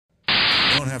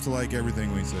don't have to like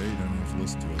everything we say. You don't have to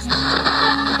listen to us.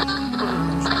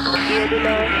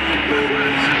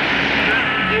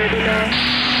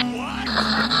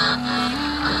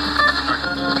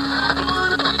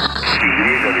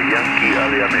 de Yankee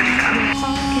A de América.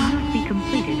 Cannot be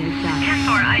completed as that.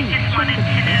 Castor, I just wanted to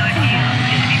know if you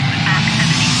could be put back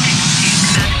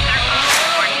 76 to the circle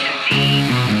or to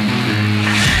the...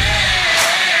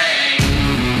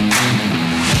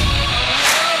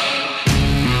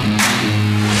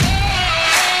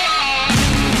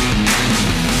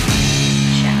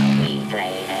 Shall we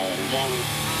play a game?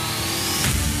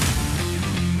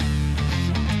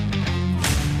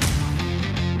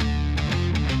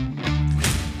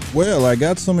 Well, I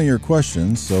got some of your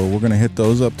questions, so we're going to hit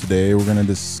those up today. We're going to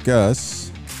discuss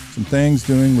some things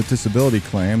doing with disability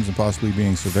claims and possibly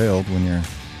being surveilled when you're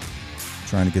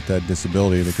trying to get that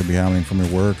disability that could be happening from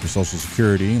your work or Social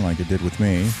Security, like it did with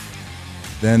me.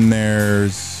 Then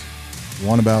there's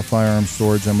one about firearm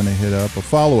storage I'm going to hit up. A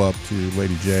follow-up to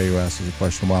Lady J, who asked us a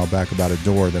question a while back about a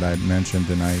door that I had mentioned,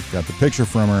 and I got the picture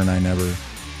from her, and I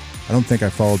don't think I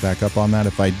followed back up on that.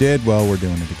 If I did, well, we're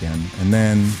doing it again. And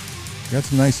then I got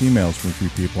some nice emails from a few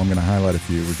people. I'm going to highlight a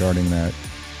few regarding that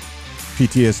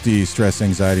PTSD, stress,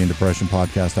 anxiety, and depression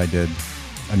podcast I did.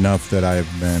 Enough that I've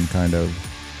been kind of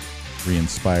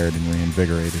re-inspired and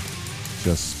reinvigorated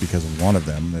just because of one of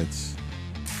them.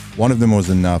 One of them was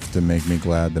enough to make me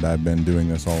glad that I've been doing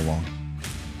this all along.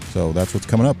 So that's what's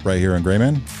coming up right here on Gray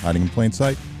Man, Hiding in Plain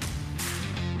Sight.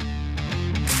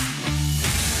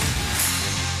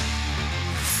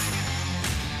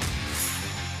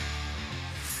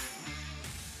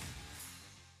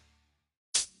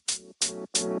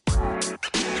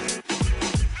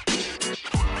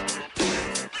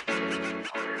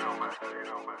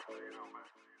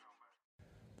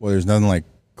 Well, there's nothing like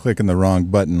clicking the wrong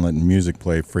button, letting music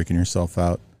play, freaking yourself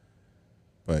out.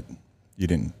 But you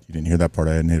didn't hear that part.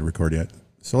 I hadn't hit record yet.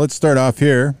 So let's start off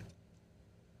here.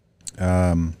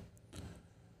 We'll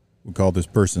call this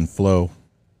person Flo.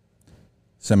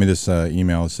 Sent me this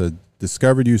email. It said,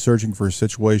 discovered you searching for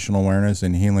situational awareness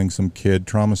and healing some kid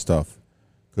trauma stuff.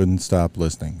 Couldn't stop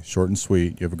listening. Short and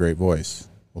sweet. You have a great voice.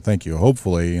 Well, thank you.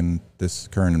 Hopefully, in this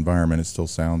current environment, it still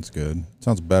sounds good. It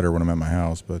sounds better when I'm at my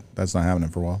house, but that's not happening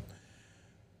for a while.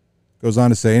 Goes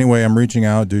on to say, anyway, I'm reaching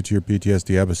out due to your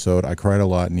PTSD episode. I cried a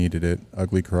lot, needed it.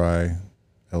 Ugly cry,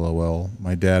 LOL.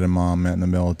 My dad and mom met in the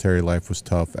military. Life was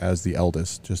tough as the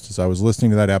eldest. Just as I was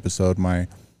listening to that episode, my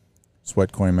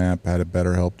Sweatcoin app had a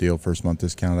BetterHelp deal, first month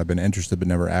discount. I've been interested but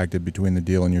never acted. Between the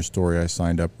deal and your story, I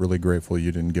signed up. Really grateful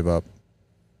you didn't give up.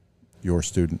 Your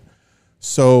student.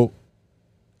 So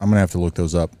I'm going to have to look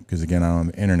those up because, again, I'm on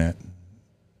the internet.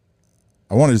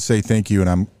 I wanted to say thank you,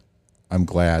 and I'm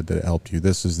glad that it helped you.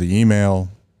 This is the email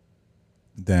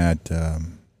that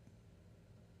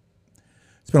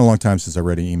it's been a long time since I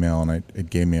read an email, and it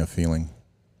gave me a feeling.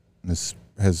 This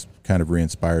has kind of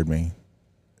re-inspired me.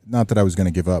 Not that I was going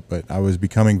to give up, but I was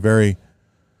becoming very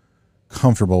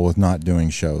comfortable with not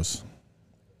doing shows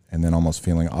and then almost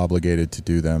feeling obligated to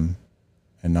do them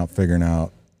and not figuring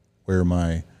out where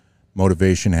my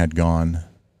motivation had gone.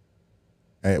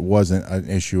 It wasn't an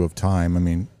issue of time. I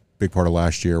mean, big part of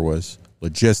last year was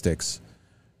logistics.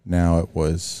 Now it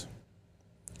was,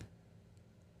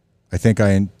 I think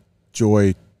I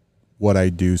enjoy what I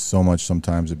do so much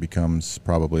sometimes it becomes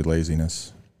probably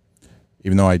laziness,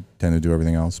 even though I tend to do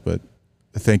everything else. But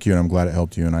thank you, and I'm glad it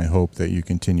helped you, and I hope that you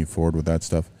continue forward with that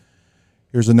stuff.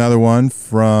 Here's another one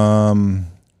from,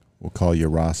 we'll call you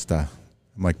Rasta.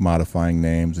 I'm like modifying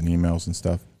names and emails and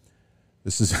stuff.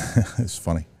 This is it's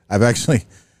funny. I've actually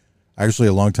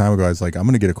a long time ago, I was like, I'm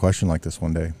going to get a question like this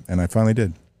one day. And I finally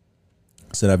did.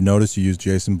 I said, I've noticed you use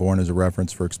Jason Bourne as a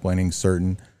reference for explaining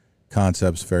certain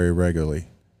concepts very regularly.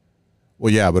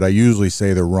 Well, yeah, but I usually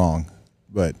say they're wrong.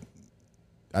 But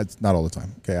that's not all the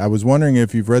time. Okay, I was wondering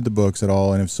if you've read the books at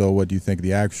all, and if so, what do you think of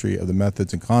the accuracy of the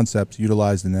methods and concepts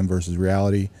utilized in them versus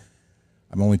reality?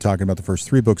 I'm only talking about the first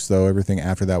 3 books, though. Everything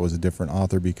after that was a different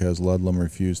author because Ludlum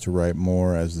refused to write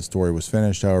more as the story was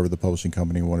finished. However, the publishing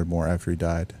company wanted more after he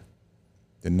died.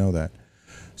 Didn't know that.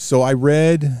 So I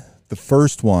read the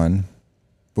first one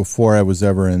before I was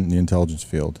ever in the intelligence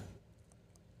field.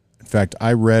 In fact,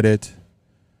 I read it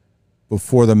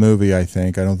before the movie, I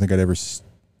think. I don't think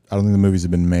the movies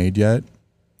had been made yet.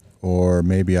 Or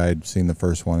maybe I'd seen the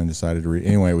first one and decided to read.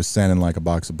 Anyway, it was sent in like a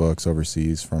box of books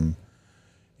overseas from,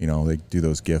 they do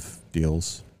those gift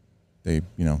deals. They,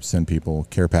 send people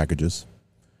care packages.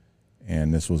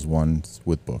 And this was one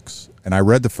with books. And I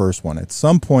read the first one. At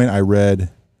some point, I read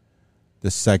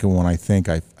the second one. I think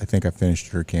I finished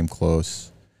it or came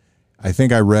close. I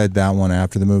think I read that one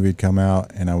after the movie had come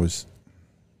out, and I was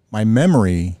my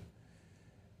memory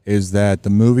is that the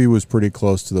movie was pretty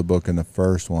close to the book in the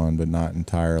first one, but not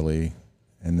entirely.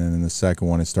 And then in the second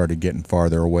one, it started getting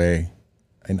farther away.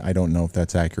 And I don't know if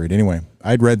that's accurate. Anyway,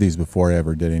 I'd read these before I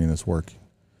ever did any of this work.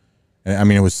 And I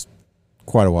mean, it was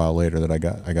quite a while later that I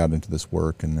got into this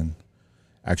work and then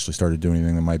actually started doing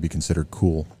anything that might be considered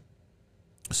cool.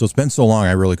 So it's been so long,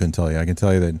 I really couldn't tell you. I can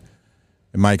tell you that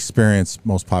in my experience,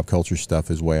 most pop culture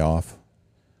stuff is way off.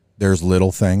 There's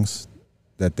little things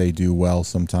that they do well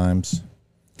sometimes.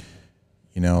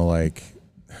 You know, like,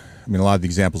 I mean, a lot of the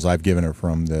examples I've given are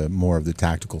from the more of the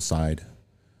tactical side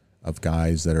of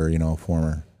guys that are, you know,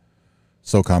 former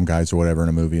SOCOM guys or whatever in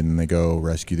a movie, and then they go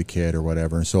rescue the kid or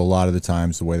whatever. And so a lot of the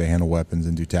times, the way they handle weapons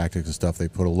and do tactics and stuff, they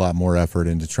put a lot more effort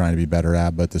into trying to be better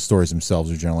at, but the stories themselves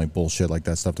are generally bullshit. Like,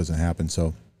 that stuff doesn't happen.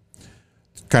 So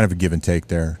it's kind of a give and take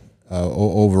there.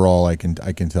 Overall, I can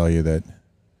tell you that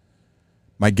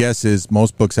my guess is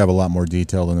most books have a lot more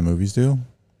detail than the movies do,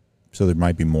 so there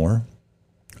might be more.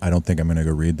 I don't think I'm going to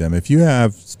go read them. If you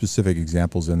have specific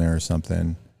examples in there or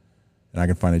something, and I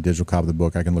can find a digital copy of the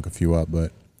book, I can look a few up,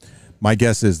 but my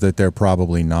guess is that they're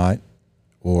probably not,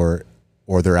 or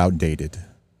they're outdated.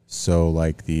 So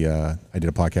like I did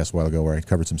a podcast a while ago where I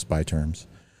covered some spy terms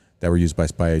that were used by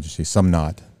spy agencies, some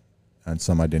not, and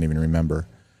some I didn't even remember.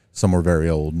 Some were very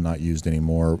old, not used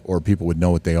anymore, or people would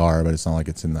know what they are, but it's not like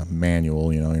it's in the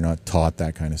manual. You know, you're not taught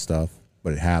that kind of stuff,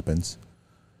 but it happens.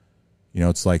 You know,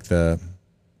 it's like I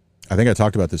think I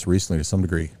talked about this recently to some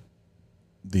degree.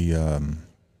 It's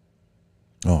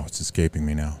escaping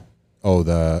me now.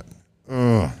 Don't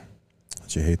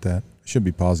you hate that? I should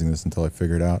be pausing this until I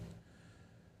figure it out.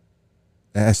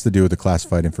 It has to do with the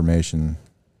classified information.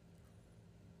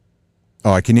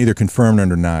 Oh, I can neither confirm nor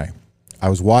deny. I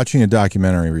was watching a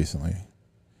documentary recently.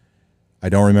 I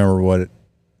don't remember what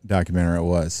documentary it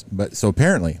was. But so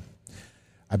apparently,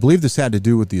 I believe this had to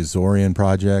do with the Azorian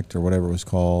project or whatever it was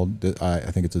called. I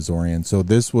think it's Azorian. So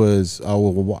this was, it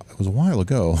was a while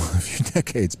ago, a few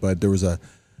decades, but there was a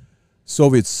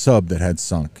Soviet sub that had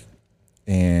sunk,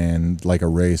 and like a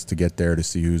race to get there to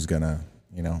see who's going to,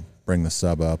 you know, bring the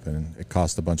sub up, and it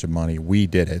cost a bunch of money. We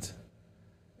did it.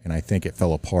 And I think it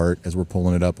fell apart as we're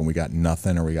pulling it up, and we got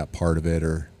nothing, or we got part of it,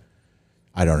 or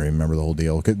I don't remember the whole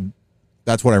deal.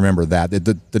 That's what I remember. That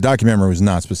the documentary was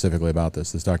not specifically about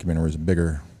this. This documentary was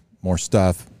bigger, more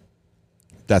stuff.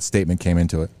 That statement came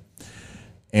into it,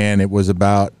 and it was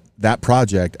about that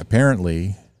project.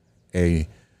 Apparently, a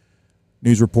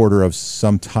news reporter of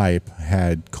some type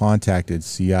had contacted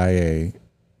CIA,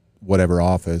 whatever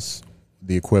office,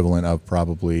 the equivalent of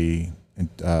probably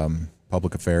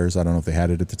public affairs. I don't know if they had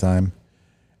it at the time.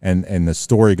 And the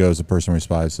story goes, the person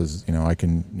responds, says, you know, I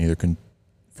can neither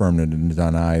confirm nor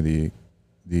deny the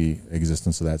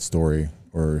existence of that story,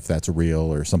 or if that's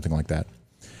real or something like that.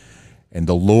 And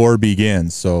the lore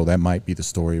begins. So that might be the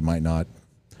story, it might not.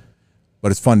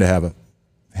 But it's fun to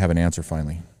have an answer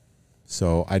finally.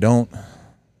 So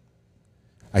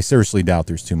I seriously doubt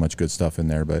there's too much good stuff in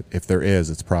there, but if there is,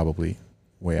 it's probably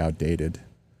way outdated.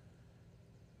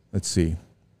 Let's see.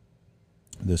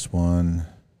 This one.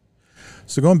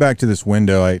 So going back to this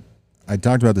window, I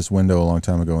talked about this window a long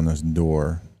time ago, in this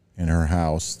door in her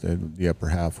house. The upper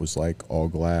half was like all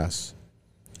glass.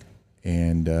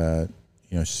 And,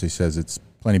 you know, she says it's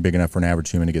plenty big enough for an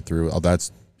average human to get through.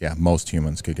 Most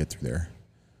humans could get through there.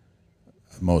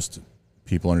 Most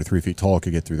people under 3 feet tall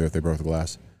could get through there if they broke the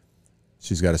glass.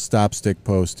 She's got a stop stick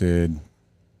posted.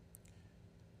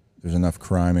 There's enough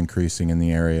crime increasing in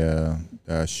the area.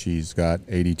 She's got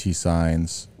ADT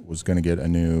signs. Was going to get a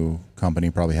new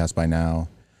company, probably has by now.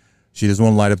 She doesn't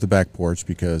want to light up the back porch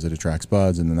because it attracts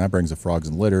bugs, and then that brings the frogs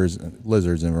and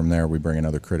lizards, and from there we bring in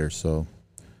other critters. So,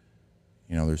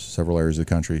 you know, there's several areas of the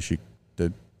country, she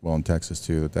did well in Texas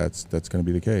too, that's going to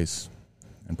be the case,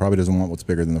 and probably doesn't want what's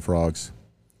bigger than the frogs.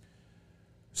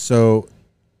 So,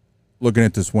 looking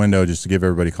at this window, just to give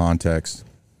everybody context,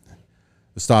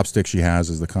 the stop stick she has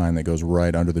is the kind that goes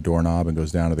right under the doorknob and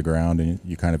goes down to the ground, and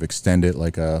you kind of extend it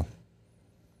like a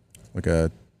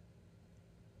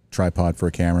tripod for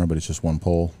a camera, but it's just one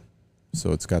pole,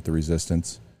 so it's got the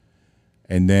resistance.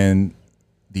 And then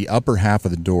the upper half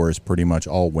of the door is pretty much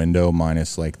all window,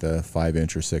 minus like the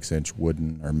 5-inch or 6-inch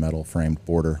wooden or metal framed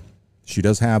border. She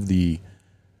does have the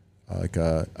like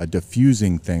a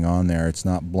diffusing thing on there. It's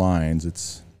not blinds,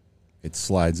 it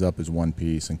slides up as one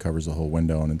piece and covers the whole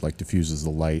window, and it like diffuses the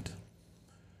light,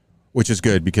 which is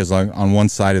good because on one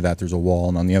side of that there's a wall,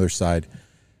 and on the other side,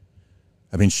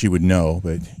 I mean, she would know,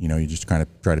 but, you know, you just kind of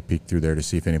try to peek through there to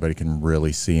see if anybody can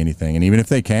really see anything. And even if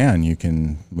they can, you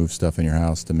can move stuff in your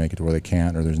house to make it to where they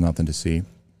can't, or there's nothing to see.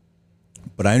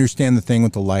 But I understand the thing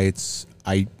with the lights.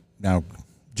 Now,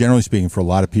 generally speaking, for a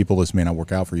lot of people, this may not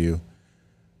work out for you.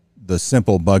 The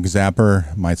simple bug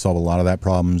zapper might solve a lot of that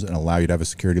problems and allow you to have a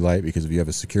security light, because if you have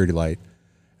a security light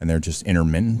and they're just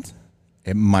intermittent,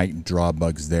 it might draw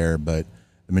bugs there, but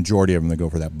the majority of them, they go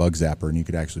for that bug zapper, and you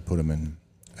could actually put them in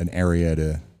an area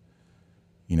to,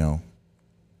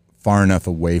 far enough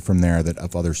away from there that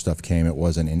if other stuff came, it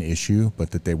wasn't an issue,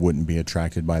 but that they wouldn't be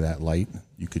attracted by that light.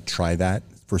 You could try that.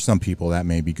 For some people, that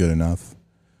may be good enough.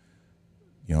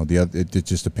 It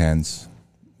just depends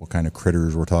what kind of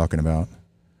critters we're talking about.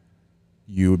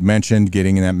 You mentioned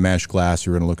getting in that mesh glass.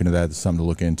 You're going to look into that. It's something to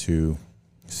look into.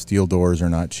 Steel doors are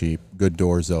not cheap. Good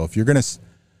doors, though. If you're going to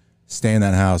stay in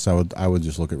that house, I would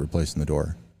just look at replacing the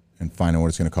door and find out what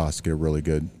it's going to cost to get a really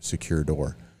good, secure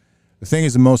door. The thing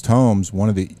is, in most homes, one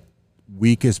of the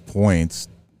weakest points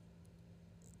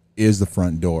is the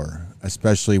front door,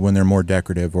 especially when they're more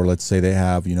decorative, or let's say they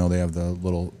have the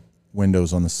little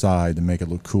windows on the side to make it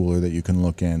look cooler that you can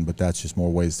look in, but that's just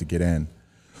more ways to get in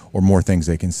or more things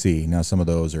they can see. Now, some of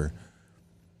those are,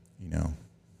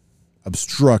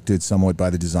 obstructed somewhat by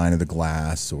the design of the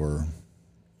glass, or,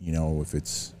 if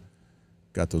it's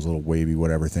got those little wavy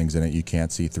whatever things in it you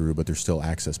can't see through, but there's still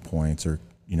access points, or,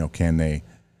 can they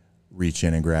reach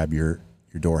in and grab your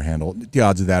door handle? The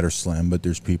odds of that are slim, but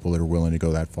there's people that are willing to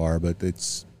go that far. But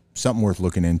it's something worth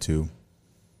looking into,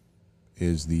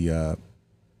 is the,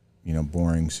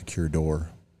 boring secure door.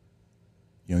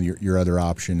 Your other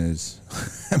option is,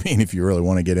 if you really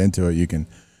want to get into it, you can,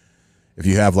 if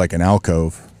you have like an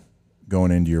alcove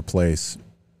going into your place,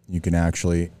 you can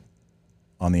actually,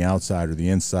 on the outside or the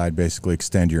inside, basically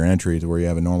extend your entry to where you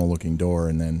have a normal looking door.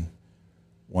 And then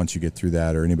once you get through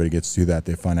that, or anybody gets through that,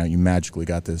 they find out you magically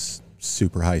got this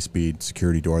super high speed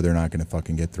security door they're not going to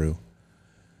fucking get through.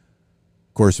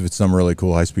 Of course, if it's some really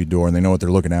cool high speed door and they know what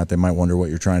they're looking at, they might wonder what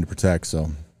you're trying to protect.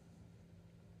 So,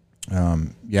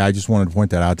 I just wanted to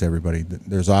point that out to everybody.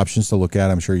 There's options to look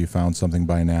at. I'm sure you found something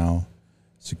by now.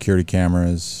 Security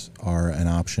cameras are an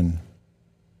option.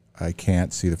 I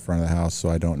can't see the front of the house, so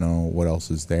I don't know what else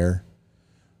is there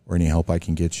or any help I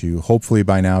can get you. Hopefully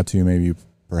by now, too, maybe you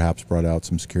perhaps brought out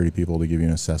some security people to give you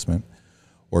an assessment.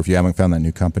 Or if you haven't found that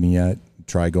new company yet,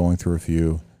 try going through a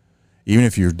few. Even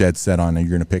if you're dead set on you're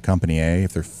going to pick company A,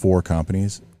 if there's 4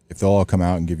 companies, if they'll all come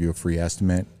out and give you a free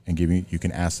estimate and you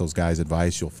can ask those guys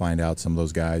advice, you'll find out some of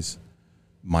those guys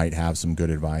might have some good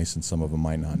advice and some of them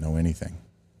might not know anything.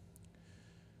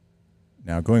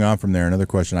 Now, going on from there, another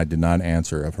question I did not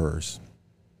answer of hers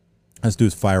has to do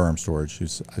with firearm storage.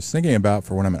 I was thinking about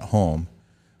for when I'm at home.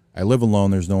 I live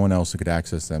alone. There's no one else who could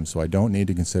access them, so I don't need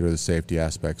to consider the safety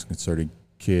aspects concerning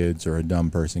kids or a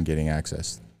dumb person getting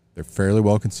access. They're fairly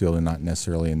well concealed and not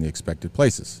necessarily in the expected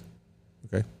places.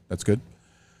 Okay, that's good.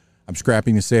 I'm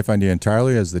scrapping the safe idea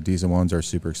entirely, as the decent ones are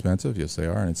super expensive. Yes, they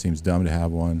are, and it seems dumb to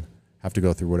have to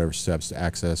go through whatever steps to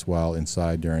access while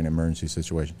inside during an emergency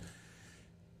situation.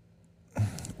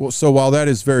 Well, so while that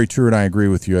is very true, and I agree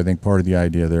with you, I think part of the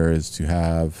idea there is to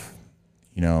have,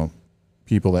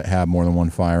 people that have more than one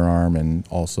firearm and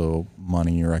also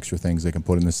money or extra things they can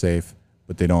put in the safe,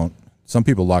 but they don't. Some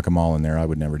people lock them all in there. I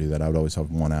would never do that. I would always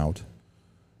have one out,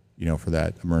 for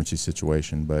that emergency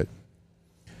situation. But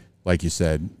like you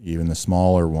said, even the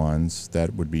smaller ones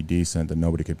that would be decent that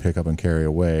nobody could pick up and carry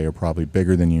away are probably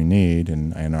bigger than you need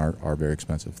and are very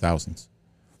expensive, thousands.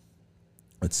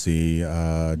 Let's see,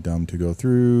 dumb to go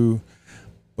through.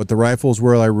 But the rifle's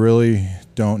where I really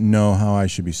don't know how I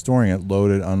should be storing it.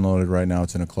 Loaded, unloaded, right now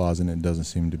it's in a closet, and it doesn't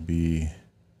seem to me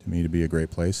to be a great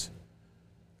place.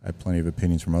 I have plenty of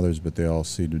opinions from others, but they all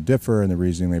seem to differ, and the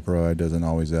reasoning they provide doesn't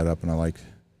always add up, and I like to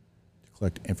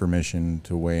collect information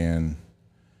to weigh in,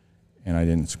 and I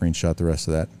didn't screenshot the rest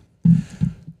of that.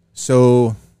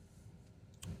 So,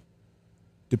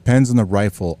 depends on the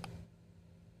rifle.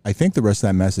 I think the rest of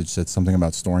that message said something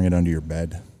about storing it under your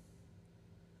bed.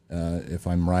 If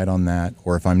I'm right on that,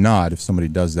 or if I'm not, if somebody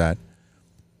does that.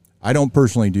 I don't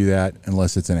personally do that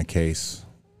unless it's in a case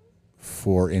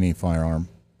for any firearm.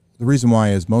 The reason why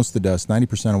is most of the dust,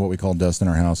 90% of what we call dust in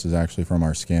our house is actually from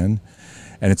our skin.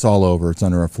 And it's all over. It's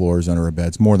under our floors, under our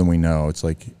beds, more than we know. It's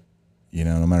like,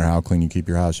 no matter how clean you keep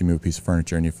your house, you move a piece of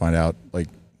furniture and you find out,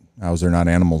 how is there not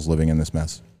animals living in this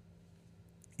mess?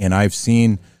 And I've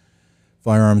seen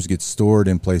firearms get stored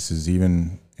in places,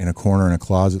 even in a corner in a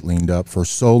closet leaned up for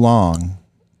so long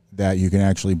that you can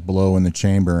actually blow in the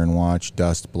chamber and watch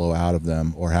dust blow out of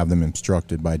them or have them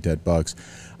obstructed by dead bugs.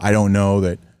 I don't know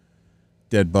that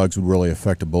dead bugs would really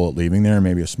affect a bullet leaving there.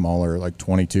 Maybe a smaller, like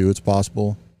 22, it's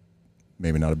possible.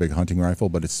 Maybe not a big hunting rifle,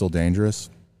 but it's still dangerous.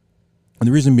 And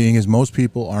the reason being is most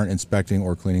people aren't inspecting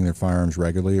or cleaning their firearms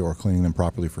regularly or cleaning them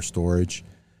properly for storage.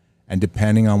 And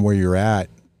depending on where you're at,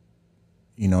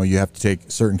 you have to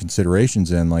take certain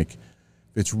considerations in. Like,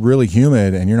 if it's really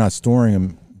humid and you're not storing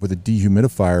them with a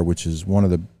dehumidifier, which is one of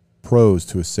the pros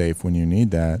to a safe when you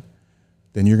need that,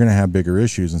 then you're going to have bigger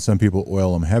issues. And some people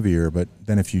oil them heavier. But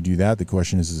then if you do that, the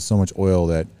question is it so much oil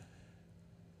that,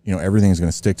 everything's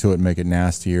going to stick to it and make it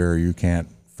nastier, or you can't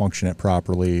function it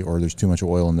properly, or there's too much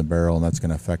oil in the barrel and that's going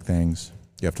to affect things.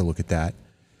 You have to look at that.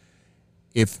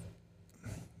 If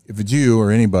it's you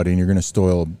or anybody and you're going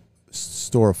to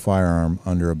store a firearm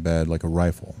under a bed like a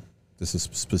rifle, this is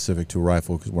specific to a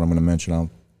rifle because what I'm going to mention I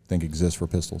don't think exists for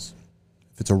pistols.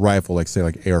 If it's a rifle, like say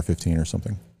like AR-15 or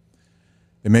something,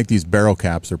 they make these barrel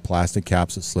caps. They're plastic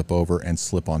caps that slip over and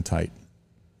slip on tight.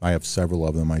 I have several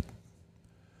of them.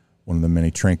 One of the many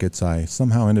trinkets I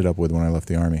somehow ended up with when I left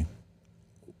the Army.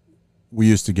 We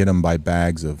used to get them by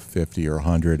bags of 50 or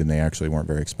 100, and they actually weren't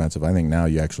very expensive. I think now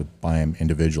you actually buy them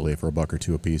individually for $1 or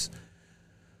 $2 a piece.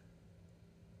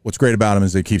 What's great about them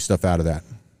is they keep stuff out of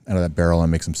that barrel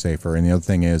and makes them safer. And the other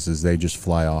thing is they just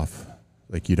fly off.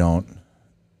 Like, you don't,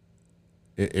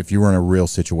 if you were in a real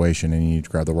situation and you need to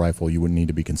grab the rifle, you wouldn't need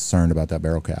to be concerned about that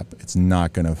barrel cap. It's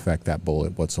not going to affect that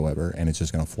bullet whatsoever, and it's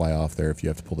just going to fly off there if you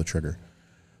have to pull the trigger.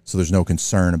 So there's no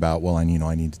concern about, well, I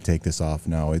need to take this off.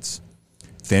 No, it's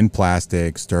thin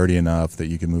plastic, sturdy enough that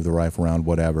you can move the rifle around,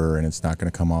 whatever, and it's not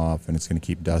going to come off, and it's going to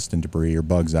keep dust and debris or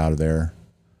bugs out of there.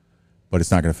 But it's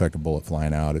not going to affect a bullet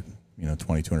flying out at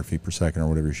 2,200 feet per second or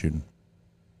whatever you're shooting.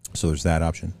 So there's that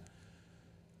option.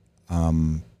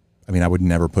 I would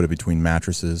never put it between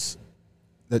mattresses.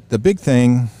 The big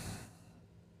thing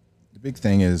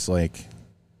is, like,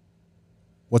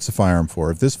 what's the firearm for?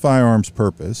 If this firearm's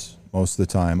purpose, most of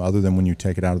the time, other than when you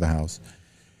take it out of the house,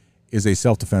 is a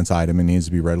self-defense item and needs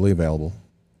to be readily available.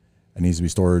 It needs to be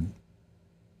stored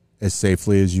as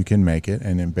safely as you can make it.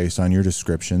 And then based on your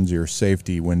descriptions, your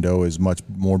safety window is much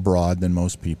more broad than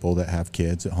most people that have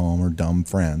kids at home or dumb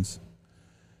friends.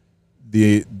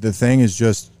 The thing is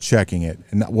just checking it.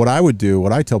 And what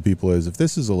I tell people is, if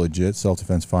this is a legit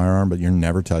self-defense firearm, but you're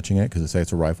never touching it because say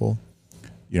it's a rifle,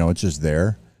 it's just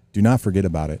there, do not forget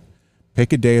about it.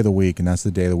 Pick a day of the week, and that's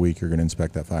the day of the week you're going to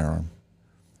inspect that firearm.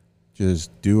 Just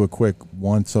do a quick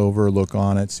once-over, look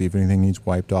on it, see if anything needs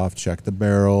wiped off, check the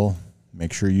barrel,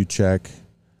 make sure you check,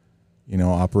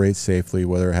 operate safely,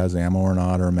 whether it has ammo or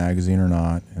not, or a magazine or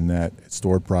not, and that it's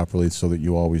stored properly so that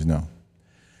you always know.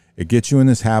 It gets you in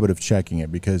this habit of checking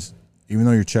it, because even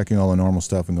though you're checking all the normal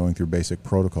stuff and going through basic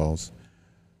protocols,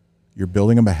 you're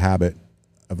building up a habit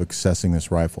of accessing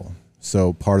this rifle.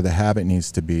 So part of the habit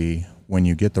needs to be, when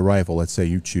you get the rifle, let's say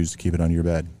you choose to keep it under your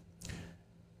bed,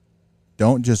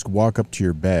 don't just walk in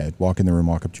the room,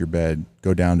 walk up to your bed,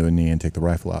 go down to a knee and take the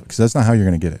rifle out, because that's not how you're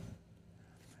going to get it.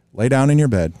 Lay down in your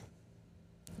bed,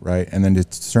 right? And then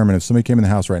determine, if somebody came in the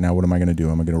house right now, what am I going to do?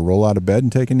 Am I going to roll out of bed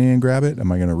and take a knee and grab it?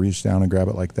 Am I going to reach down and grab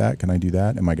it like that? Can I do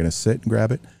that? Am I going to sit and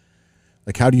grab it?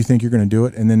 Like, how do you think you're going to do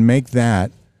it? And then make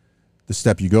that the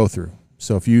step you go through.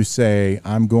 So if you say,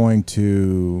 I'm going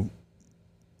to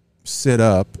sit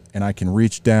up and I can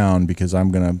reach down because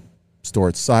I'm going to store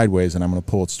it sideways and I'm going to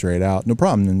pull it straight out, no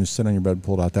problem. Then just sit on your bed and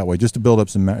pull it out that way, just to build up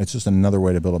it's just another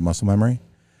way to build up muscle memory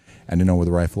and to know where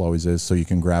the rifle always is, so you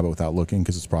can grab it without looking,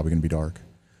 because it's probably going to be dark.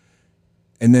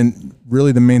 And then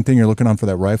really the main thing you're looking on for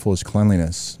that rifle is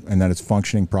cleanliness, and that it's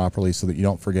functioning properly so that you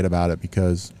don't forget about it,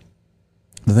 because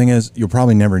the thing is, you'll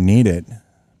probably never need it,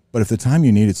 but if the time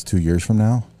you need it's 2 years from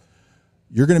now,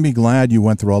 you're going to be glad you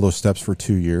went through all those steps for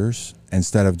 2 years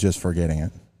instead of just forgetting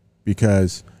it.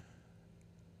 Because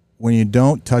when you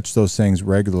don't touch those things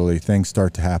regularly, things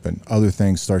start to happen. Other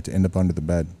things start to end up under the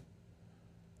bed,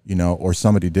 or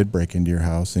somebody did break into your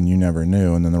house and you never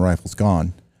knew, and then the rifle's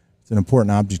gone. It's an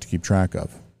important object to keep track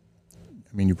of.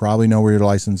 You probably know where your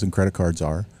license and credit cards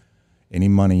are. Any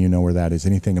money, you know where that is.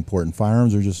 Anything important.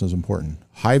 Firearms are just as important.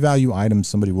 High value items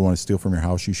somebody will want to steal from your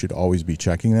house, you should always be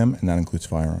checking them, and that includes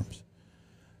firearms.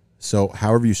 So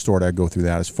however you store it, I'd go through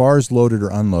that. As far as loaded or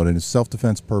unloaded, it's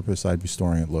self-defense purpose, I'd be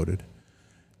storing it loaded.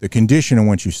 The condition in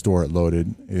which you store it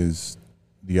loaded is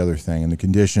the other thing. And the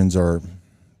conditions are,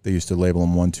 they used to label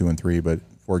them 1, 2, and 3. But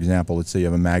for example, let's say you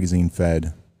have a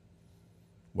magazine-fed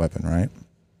weapon, right?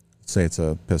 Let's say it's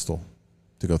a pistol,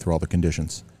 to go through all the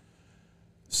conditions.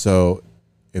 So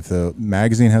if the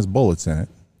magazine has bullets in it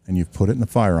and you've put it in the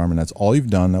firearm and that's all you've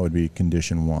done, that would be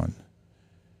condition 1.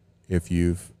 If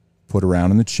you've put a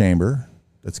round in the chamber,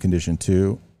 that's condition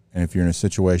 2. And if you're in a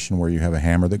situation where you have a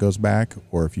hammer that goes back,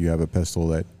 or if you have a pistol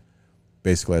that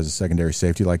basically has a secondary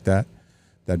safety like that,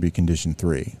 that'd be condition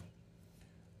 3.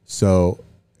 So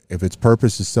if its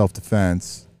purpose is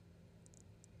self-defense,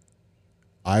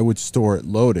 I would store it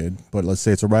loaded, but let's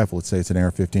say it's a rifle. Let's say it's an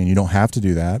AR-15. You don't have to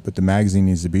do that, but the magazine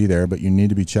needs to be there, but you need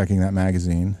to be checking that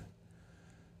magazine.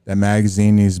 That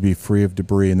magazine needs to be free of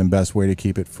debris, and the best way to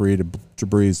keep it free of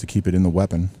debris is to keep it in the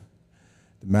weapon.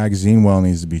 The magazine well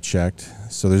needs to be checked.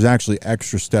 So there's actually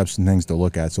extra steps and things to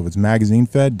look at. So if it's magazine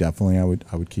fed, definitely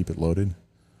I would keep it loaded,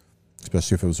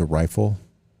 especially if it was a rifle.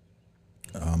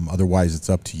 Otherwise, it's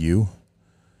up to you.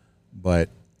 But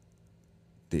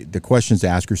the questions to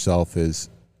ask yourself is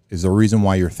the reason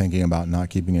why you're thinking about not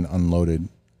keeping it unloaded.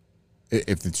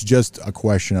 If it's just a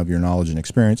question of your knowledge and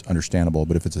experience, understandable.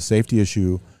 But if it's a safety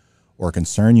issue or a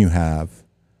concern you have,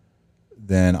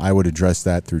 then I would address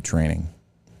that through training.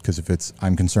 Because if it's,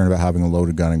 I'm concerned about having a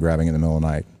loaded gun and grabbing it in the middle of the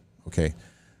night, okay,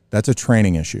 that's a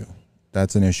training issue.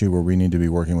 That's an issue where we need to be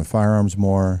working with firearms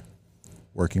more,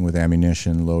 working with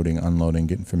ammunition, loading, unloading,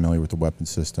 getting familiar with the weapon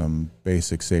system,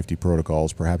 basic safety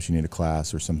protocols. Perhaps you need a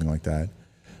class or something like that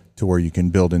to where you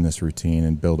can build in this routine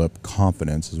and build up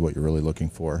confidence is what you're really looking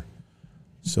for.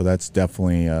 So that's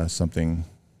definitely something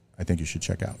I think you should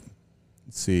check out.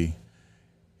 Let's see.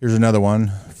 Here's another one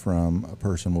from a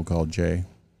person we'll call Jay.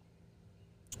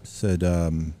 Said,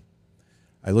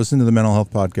 I listened to the mental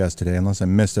health podcast today. Unless I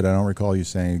missed it, I don't recall you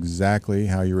saying exactly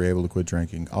how you were able to quit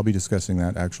drinking. I'll be discussing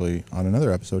that actually on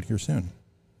another episode here soon.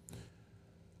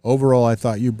 Overall, I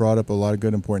thought you brought up a lot of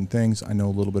good, important things. I know a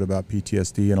little bit about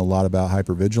PTSD and a lot about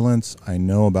hypervigilance. I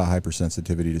know about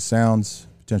hypersensitivity to sounds,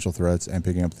 potential threats, and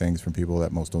picking up things from people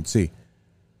that most don't see.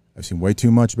 I've seen way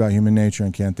too much about human nature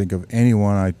and can't think of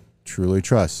anyone I truly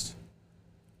trust.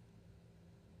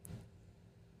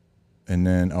 And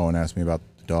then, and asked me about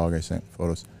the dog. I sent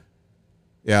photos.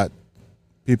 Yeah,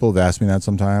 people have asked me that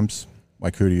sometimes.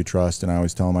 Like, who do you trust? And I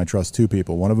always tell them I trust two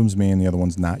people. One of them's me and the other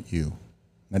one's not you.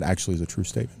 That actually is a true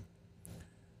statement.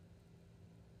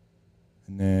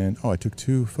 And then, I took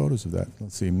 2 photos of that.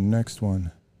 Let's see, next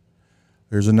one.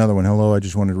 There's another one. Hello, I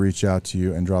just wanted to reach out to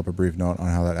you and drop a brief note on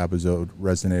how that episode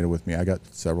resonated with me. I got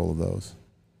several of those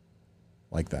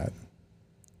like that.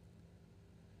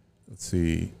 Let's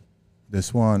see. This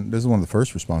is one of the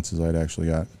first responses I'd actually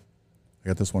got. I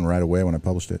got this one right away when I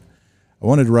published it. I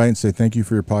wanted to write and say thank you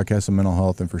for your podcast on mental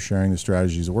health and for sharing the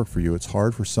strategies that work for you. It's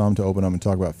hard for some to open up and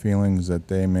talk about feelings that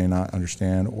they may not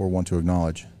understand or want to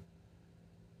acknowledge.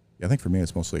 Yeah, I think for me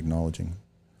it's mostly acknowledging.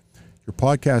 Your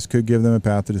podcast could give them a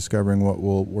path to discovering what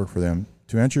will work for them.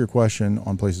 To answer your question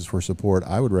on places for support,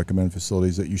 I would recommend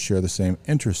facilities that you share the same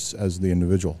interests as the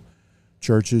individual.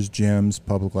 Churches, gyms,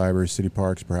 public libraries, city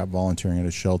parks, perhaps volunteering at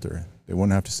a shelter. They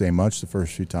wouldn't have to say much the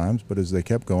first few times, but as they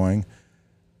kept going,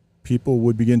 people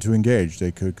would begin to engage.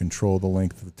 They could control the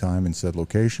length of the time in said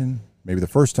location. Maybe the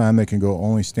first time they can go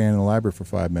only stand in the library for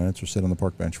 5 minutes or sit on the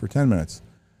park bench for 10 minutes.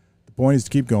 The point is to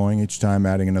keep going, each time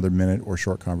adding another minute or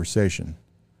short conversation.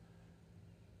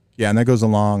 Yeah, and that goes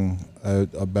along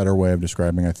a better way of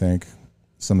describing, I think,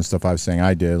 some of the stuff I was saying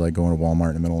I did, like going to Walmart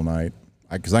in the middle of the night.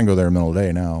 Because I can go there in the middle of the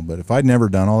day now. But if I'd never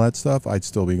done all that stuff, I'd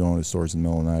still be going to stores in the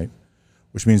middle of the night,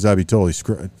 which means I'd be totally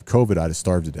COVID, I'd have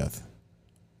starved to death.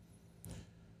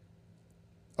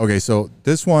 Okay, so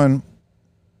this one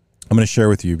I'm going to share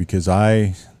with you because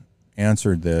I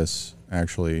answered this.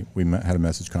 Actually, we had a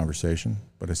message conversation,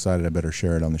 but I decided I better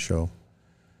share it on the show.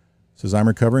 It says, I'm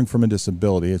recovering from a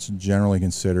disability. It's generally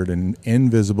considered an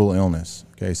invisible illness.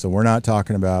 Okay, so we're not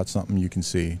talking about something you can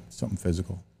see, something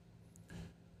physical.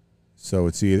 So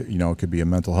it's either, it could be a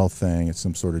mental health thing, it's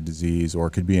some sort of disease, or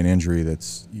it could be an injury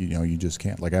that's, you just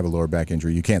can't, like I have a lower back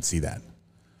injury, you can't see that.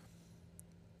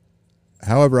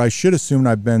 However, I should assume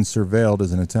I've been surveilled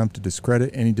as an attempt to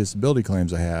discredit any disability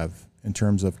claims I have in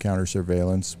terms of counter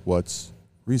surveillance, what's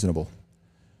reasonable.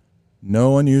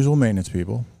 No unusual maintenance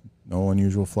people, no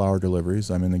unusual flower deliveries.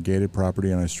 I'm in the gated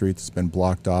property on a street that's been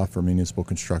blocked off for municipal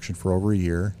construction for over a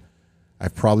year.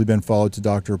 I've probably been followed to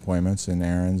doctor appointments and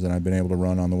errands, and I've been able to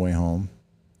run on the way home.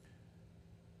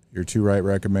 Your 2 right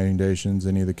recommendations,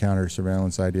 any of the counter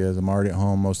surveillance ideas. I'm already at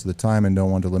home most of the time and don't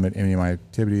want to limit any of my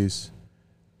activities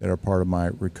that are part of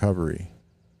my recovery.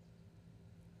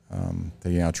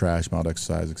 Taking out trash, mild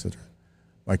exercise, etc.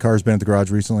 My car's been at the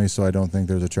garage recently, so I don't think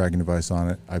there's a tracking device on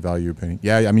it. I value your opinion.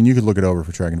 Yeah, I mean, you could look it over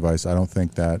for tracking device. I don't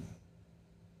think that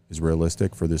is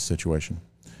realistic for this situation.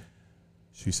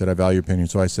 She said, I value your opinion.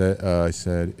 So I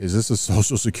said, is this a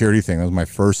Social Security thing? That was my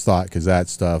first thought because that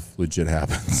stuff legit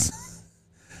happens.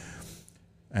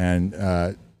 And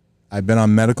I've been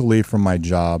on medical leave from my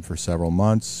job for several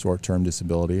months, short-term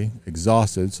disability,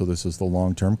 exhausted. So this is the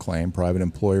long-term claim, private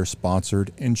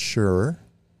employer-sponsored insurer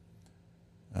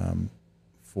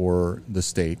for the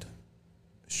state.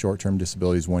 Short-term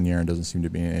disability is 1 year and doesn't seem to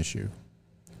be an issue.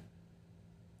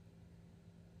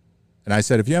 And I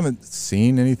said, if you haven't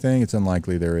seen anything, it's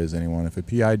unlikely there is anyone. If a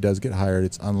PI does get hired,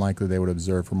 it's unlikely they would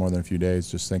observe for more than a few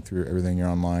days. Just think through everything you're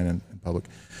online and in public.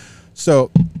 So,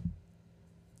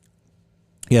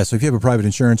 yeah, so if you have a private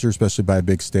insurancer, especially by a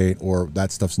big state, or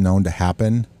that stuff's known to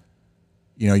happen,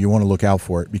 you know, you want to look out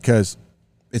for it, because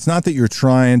it's not that you're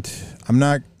trying to,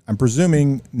 I'm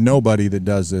presuming nobody that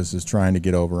does this is trying to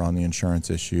get over on the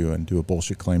insurance issue and do a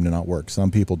bullshit claim to not work.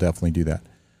 Some people definitely do that.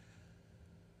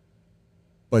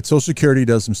 But Social Security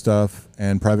does some stuff,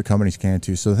 and private companies can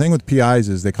too. So the thing with PIs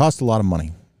is they cost a lot of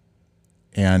money.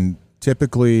 And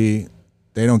typically,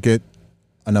 they don't get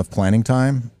enough planning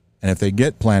time. And if they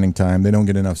get planning time, they don't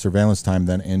get enough surveillance time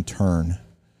then in turn.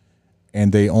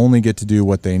 And they only get to do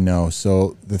what they know.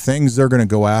 So the things they're going to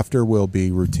go after will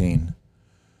be routine.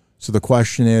 So the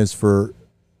question is, for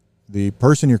the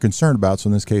person you're concerned about, so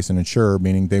in this case an insurer,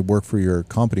 meaning they work for your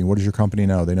company, what does your company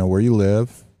know? They know where you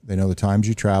live. They know the times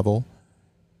you travel.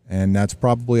 And that's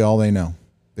probably all they know.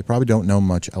 They probably don't know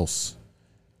much else.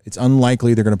 It's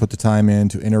unlikely they're going to put the time in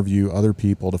to interview other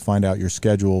people to find out your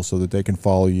schedule so that they can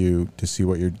follow you to see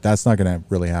what you're. That's not going to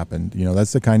really happen. You know,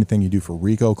 that's the kind of thing you do for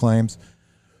RICO claims.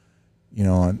 You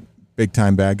know, on big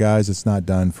time bad guys, it's not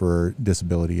done for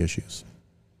disability issues.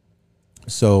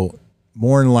 So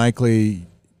more than likely,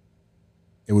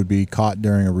 it would be caught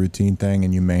during a routine thing,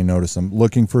 and you may notice them.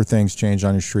 Looking for things changed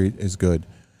on your street is good.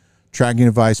 Tracking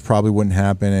device probably wouldn't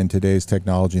happen in today's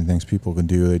technology and things people can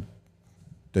do.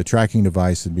 The tracking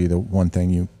device would be the one thing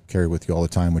you carry with you all the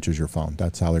time, which is your phone.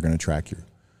 That's how they're going to track you.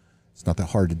 It's not that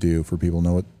hard to do for people to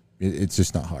know it. It's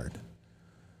just not hard.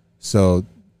 So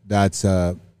that's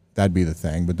that'd be the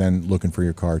thing. But then looking for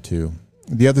your car too.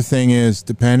 The other thing is,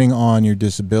 depending on your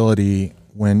disability,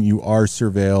 when you are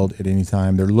surveilled at any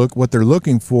time, what they're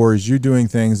looking for is you doing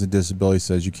things the disability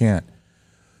says you can't.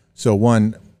 So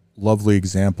one lovely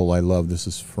example I love, this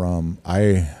is from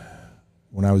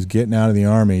when I was getting out of the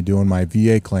Army doing my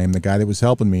VA claim, the guy that was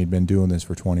helping me had been doing this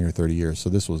for 20 or 30 years. So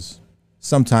this was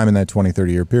sometime in that 20,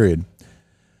 30 year period.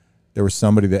 There was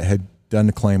somebody that had done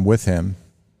the claim with him,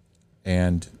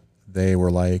 and they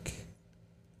were like,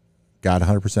 got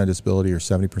 100% disability or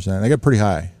 70%. They got pretty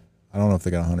high. I don't know if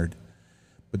they got 100.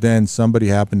 But then somebody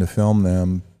happened to film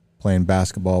them playing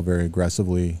basketball very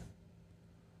aggressively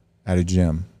at a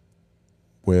gym,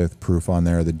 with proof on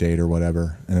there, the date or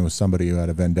whatever. And it was somebody who had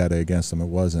a vendetta against them. It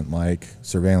wasn't like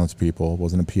surveillance people. It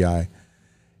wasn't a PI.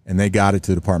 And they got it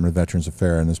to the Department of Veterans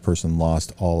Affairs, and this person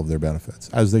lost all of their benefits,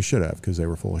 as they should have, because they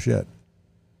were full of shit.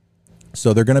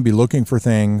 So they're going to be looking for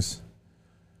things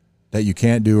that you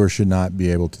can't do or should not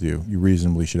be able to do. You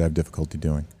reasonably should have difficulty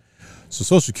doing. So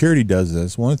Social Security does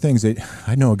this. One of the things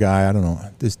I know a guy, I don't know,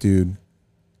 this dude,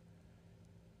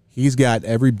 he's got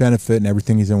every benefit and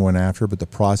everything he's in went after, but the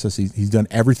process, he's done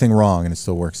everything wrong and it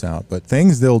still works out. But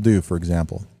things they'll do, for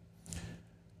example,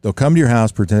 they'll come to your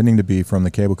house pretending to be from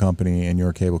the cable company in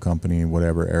your cable company,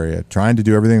 whatever area, trying to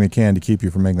do everything they can to keep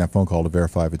you from making that phone call to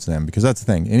verify if it's them. Because that's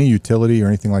the thing. Any utility or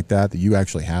anything like that you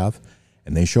actually have,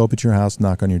 and they show up at your house,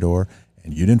 knock on your door,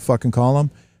 and you didn't fucking call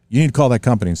them, you need to call that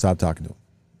company and stop talking to them.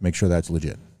 Make sure that's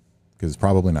legit, because it's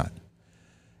probably not.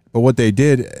 But what they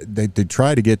did, they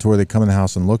try to get to where they come in the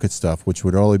house and look at stuff, which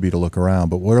would only be to look around.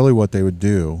 But really what they would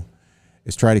do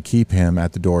is try to keep him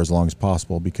at the door as long as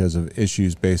possible because of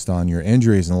issues based on your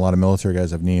injuries. And a lot of military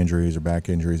guys have knee injuries or back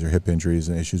injuries or hip injuries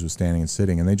and issues with standing and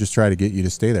sitting. And they just try to get you to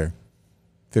stay there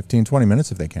 15, 20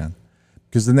 minutes if they can.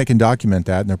 Because then they can document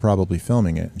that, and they're probably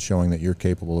filming it and showing that you're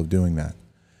capable of doing that.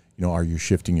 You know, are you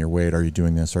shifting your weight? Are you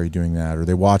doing this? Are you doing that? Or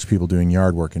they watch people doing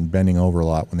yard work and bending over a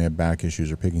lot when they have back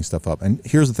issues or picking stuff up. And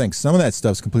here's the thing. Some of that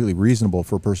stuff is completely reasonable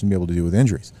for a person to be able to do with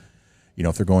injuries. You know,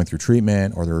 if they're going through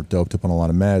treatment or they're doped up on a lot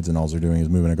of meds and all they're doing is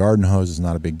moving a garden hose, is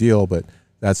not a big deal. But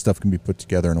that stuff can be put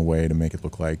together in a way to make it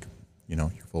look like, you know,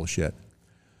 you're full of shit.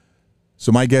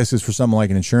 So my guess is for something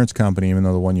like an insurance company, even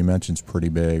though the one you mentioned is pretty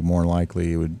big, more than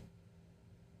likely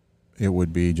it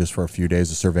would be just for a few days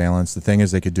of surveillance. The thing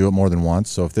is, they could do it more than once.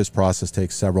 So if this process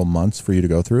takes several months for you to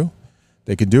go through,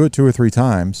 they could do it 2 or 3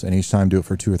 times, and each time do it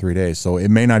for 2 or 3 days. So it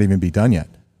may not even be done yet.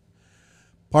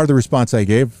 Part of the response I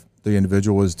gave the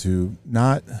individual was to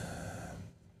not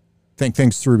think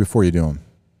things through before you do them.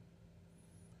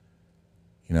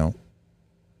 You know,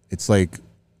 it's like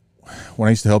when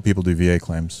I used to help people do VA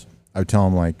claims, I would tell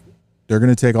them, like, they're going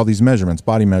to take all these measurements,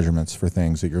 body measurements for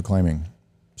things that you're claiming.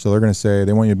 So they're going to say,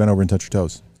 they want you to bend over and touch your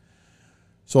toes.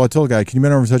 So I told the guy, can you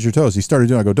bend over and touch your toes? He started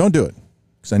doing it. I go, don't do it,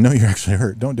 because I know you're actually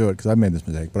hurt. Don't do it, because I've made this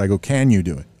mistake. But I go, can you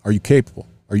do it? Are you capable?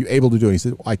 Are you able to do it? He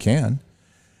said, well, I can.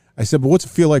 I said, but what's it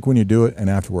feel like when you do it and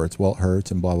afterwards? Well, it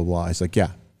hurts and blah, blah, blah. He's like,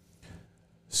 yeah.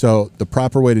 So the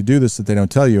proper way to do this that they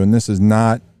don't tell you, and this is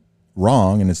not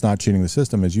wrong and it's not cheating the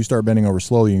system is you start bending over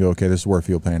slowly and you go, okay, this is where I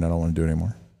feel pain. I don't want to do it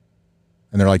anymore.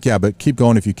 And they're like, yeah, but keep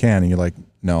going if you can. And you're like,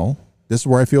 no, this is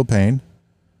where I feel pain.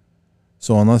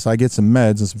 So unless I get some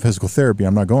meds and some physical therapy,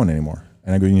 I'm not going anymore.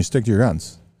 And I go, you stick to your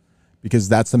guns, because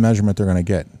that's the measurement they're going to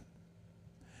get.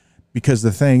 Because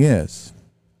the thing is,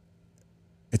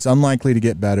 it's unlikely to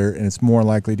get better, and it's more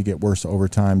likely to get worse over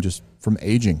time just from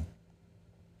aging.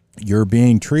 You're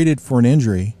being treated for an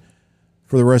injury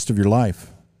for the rest of your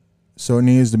life. So it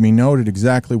needs to be noted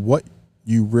exactly what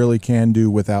you really can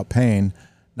do without pain,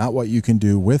 not what you can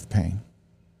do with pain,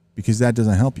 because that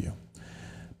doesn't help you.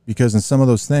 Because in some of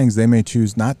those things, they may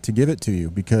choose not to give it to you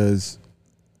because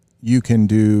you can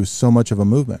do so much of a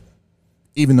movement,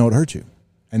 even though it hurts you,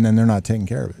 and then they're not taking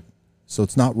care of it. So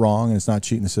it's not wrong, and it's not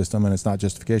cheating the system, and it's not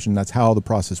justification. That's how the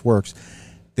process works.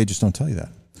 They just don't tell you that.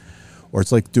 Or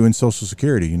it's like doing Social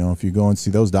Security. You know, if you go and see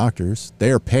those doctors,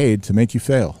 they are paid to make you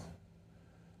fail.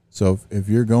 So if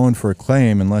you're going for a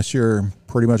claim, unless you're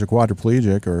pretty much a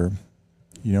quadriplegic or,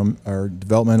 you know, are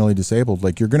developmentally disabled,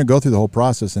 like, you're going to go through the whole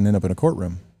process and end up in a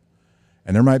courtroom.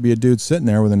 And there might be a dude sitting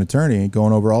there with an attorney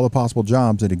going over all the possible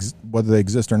jobs, that whether they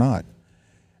exist or not,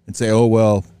 and say, oh,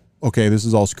 well, okay, this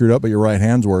is all screwed up, but your right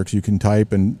hand works. You can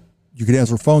type and you can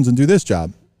answer phones and do this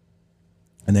job.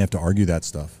 And they have to argue that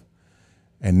stuff.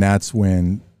 And that's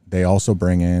when they also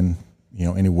bring in, you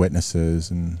know, any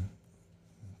witnesses and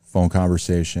phone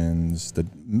conversations, the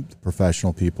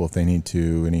professional people, if they need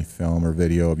to, any film or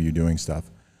video of you doing stuff.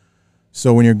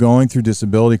 So when you're going through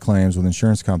disability claims with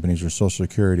insurance companies or Social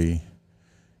Security,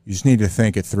 you just need to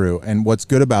think it through. And what's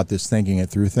good about this thinking it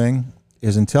through thing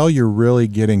is, until you're really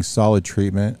getting solid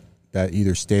treatment that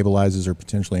either stabilizes or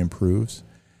potentially improves,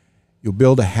 you'll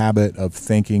build a habit of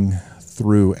thinking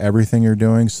through everything you're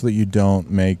doing so that you don't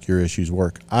make your issues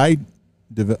work. I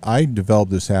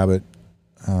developed this habit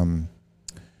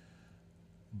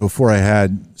before I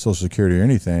had Social Security or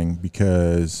anything,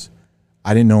 because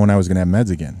I didn't know when I was going to have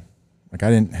meds again. Like, I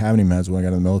didn't have any meds when I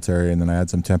got in the military, and then I had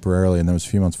some temporarily, and then it was a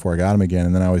few months before I got them again,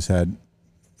 and then I always had,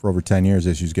 for over 10 years,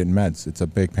 issues getting meds. It's a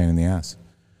big pain in the ass.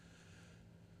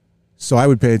 So I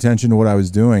would pay attention to what I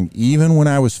was doing, even when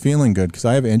I was feeling good, because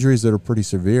I have injuries that are pretty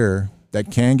severe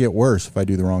that can get worse if I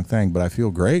do the wrong thing. But I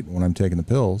feel great when I'm taking the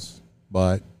pills.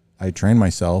 But I train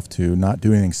myself to not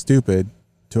do anything stupid,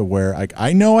 to where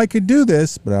I know I could do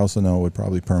this, but I also know it would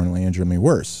probably permanently injure me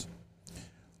worse.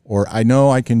 Or I know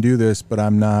I can do this, but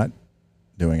I'm not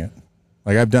doing it.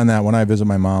 Like, I've done that when I visit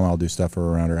my mom. I'll do stuff for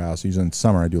her around her house. Usually in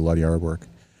summer, I do a lot of yard work.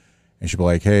 And she'll be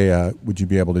like, hey, would you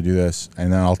be able to do this?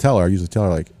 And then I'll tell her, I usually tell her,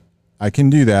 like, I can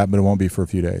do that, but it won't be for a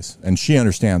few days. And she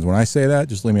understands. When I say that,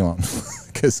 just leave me alone.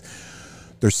 Because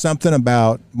there's something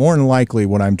about, more than likely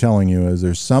what I'm telling you is,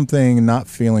 there's something not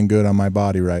feeling good on my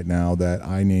body right now that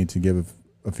I need to give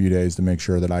a few days to make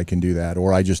sure that I can do that.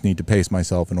 Or I just need to pace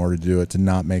myself in order to do it, to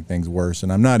not make things worse.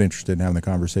 And I'm not interested in having the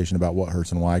conversation about what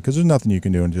hurts and why, because there's nothing you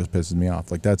can do, and it just pisses me off.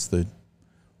 Like, that's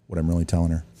what I'm really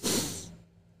telling her.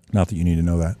 Not that you need to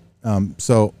know that.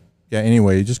 So, yeah,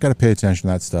 anyway, you just got to pay attention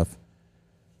to that stuff.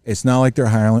 It's not like they're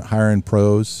hiring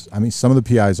pros. I mean, some of the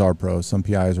PIs are pros. Some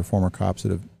PIs are former cops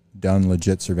that have done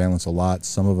legit surveillance a lot.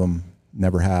 Some of them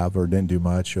never have, or didn't do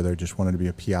much, or they just wanted to be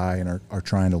a PI and are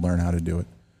trying to learn how to do it.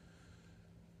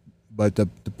 But the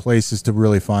places to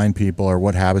really find people are,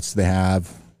 what habits do they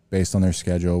have based on their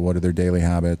schedule? What are their daily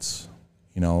habits?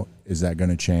 You know, is that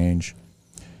going to change?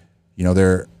 You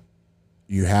know,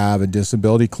 you have a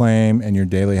disability claim, and your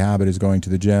daily habit is going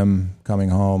to the gym, coming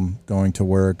home, going to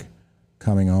work,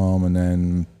 coming home, and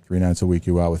then 3 nights a week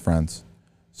you go out with friends.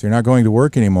 So you're not going to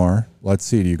work anymore. Let's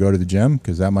see, do you go to the gym?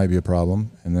 Because that might be a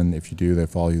problem. And then if you do, they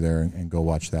follow you there and go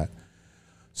watch that.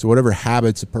 So whatever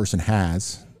habits a person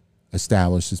has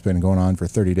established, it's been going on for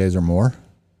 30 days or more.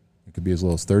 It could be as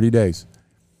little as 30 days.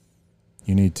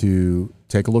 You need to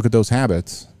take a look at those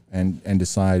habits and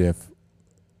decide if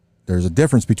there's a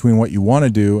difference between what you want to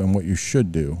do and what you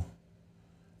should do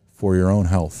for your own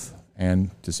health and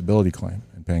disability claim,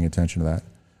 and paying attention to that.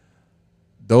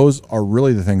 Those are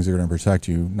really the things that are going to protect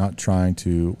you, not trying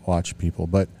to watch people.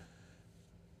 But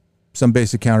some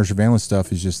basic counter surveillance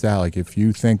stuff is just that. Like, if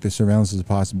you think the surveillance is a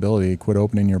possibility, quit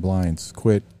opening your blinds.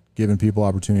 Quit giving people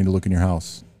opportunity to look in your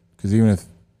house. Because even if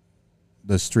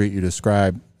the street you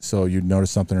describe, so you'd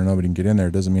notice something or nobody can get in there,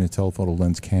 it doesn't mean a telephoto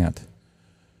lens can't.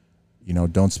 You know,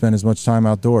 don't spend as much time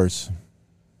outdoors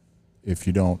if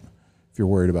you're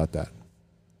worried about that.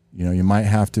 You know, you might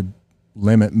have to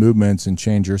limit movements and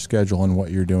change your schedule and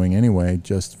what you're doing anyway,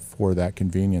 just for that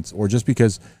convenience. Or just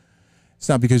because, it's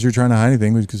not because you're trying to hide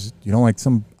anything, because you don't like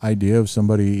some idea of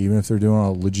somebody, even if they're doing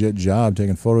a legit job,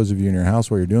 taking photos of you in your house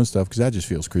while you're doing stuff, because that just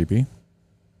feels creepy.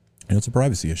 And it's a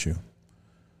privacy issue.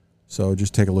 So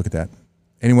just take a look at that.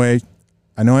 Anyway,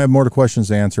 I know I have more questions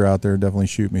to answer out there. Definitely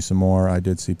shoot me some more. I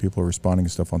did see people responding to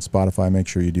stuff on Spotify. Make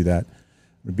sure you do that.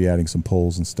 We'll be adding some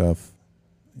polls and stuff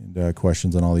and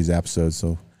questions on all these episodes.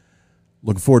 So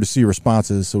looking forward to see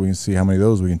responses so we can see how many of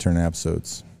those we can turn into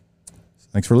episodes.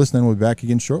 Thanks for listening. We'll be back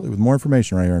again shortly with more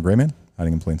information right here on Gray Man,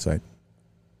 Hiding in Plain Sight.